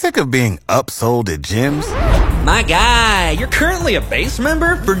Sick of being upsold at gyms? My guy, you're currently a base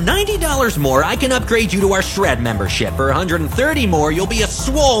member? For $90 more, I can upgrade you to our Shred membership. For $130 more, you'll be a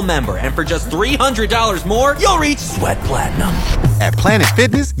Swole member. And for just $300 more, you'll reach Sweat Platinum. At Planet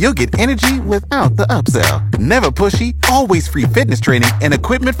Fitness, you'll get energy without the upsell. Never pushy, always free fitness training and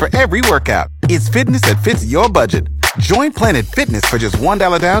equipment for every workout. It's fitness that fits your budget. Join Planet Fitness for just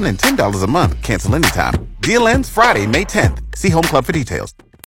 $1 down and $10 a month. Cancel anytime. Deal ends Friday, May 10th. See Home Club for details.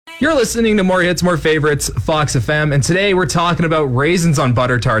 You're listening to More Hits, More Favorites, Fox FM, and today we're talking about raisins on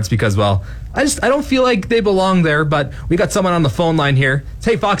butter tarts because, well, I don't feel like they belong there, but we got someone on the phone line here.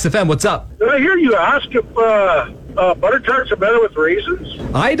 Hey, Fox FM, what's up? Did I hear you ask if butter tarts are better with raisins?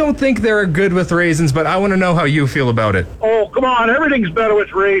 I don't think they're good with raisins, but I want to know how you feel about it. Oh, come on. Everything's better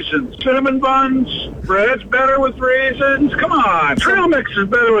with raisins. Cinnamon buns, bread's better with raisins. Come on. Trail mix is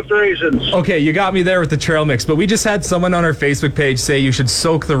better with raisins. Okay, you got me there with the trail mix, but we just had someone on our Facebook page say you should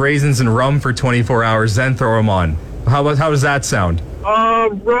soak the raisins in rum for 24 hours, then throw them on. How does that sound?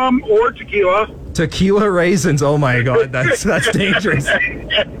 Rum or tequila. Tequila raisins, oh my God, that's dangerous. Hey,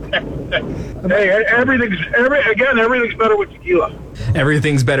 everything's better with tequila.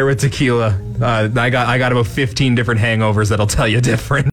 Everything's better with tequila. I got about 15 different hangovers that'll tell you different.